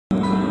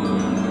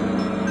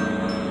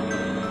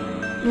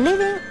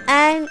living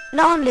and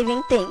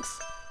non-living things.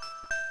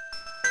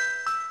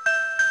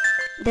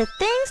 The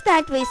things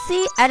that we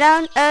see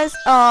around us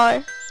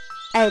are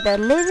either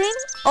living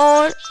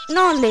or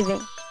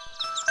non-living.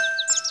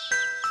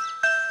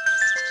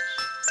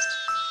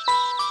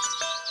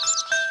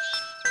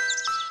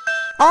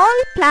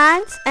 All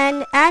plants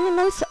and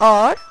animals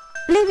are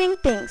living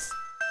things.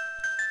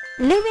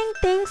 Living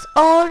things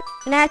are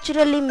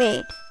naturally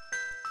made.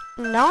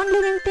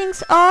 Non-living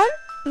things are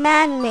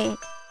man-made.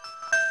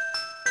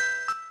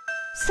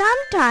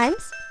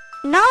 Sometimes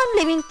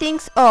non-living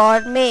things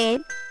are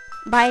made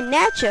by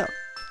nature,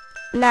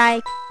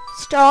 like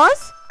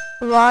stars,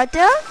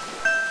 water,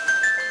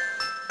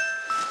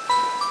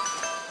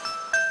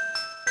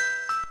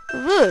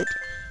 wood.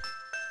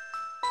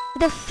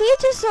 The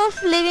features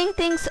of living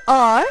things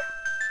are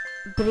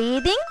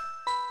breathing,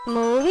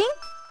 moving,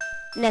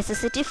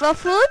 necessity for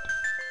food,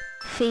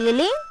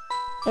 feeling,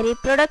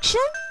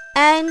 reproduction,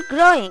 and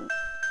growing.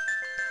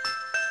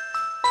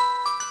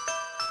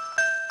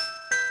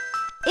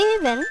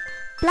 Even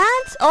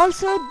plants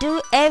also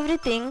do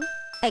everything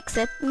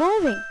except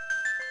moving.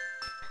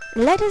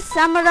 Let us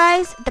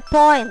summarize the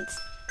points.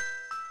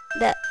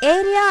 The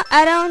area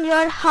around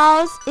your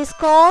house is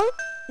called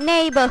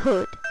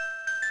neighborhood.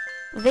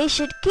 We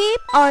should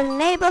keep our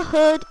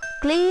neighborhood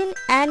clean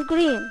and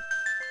green.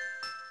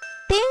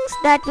 Things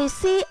that we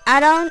see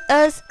around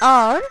us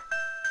are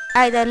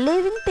either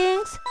living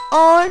things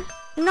or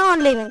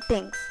non-living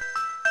things.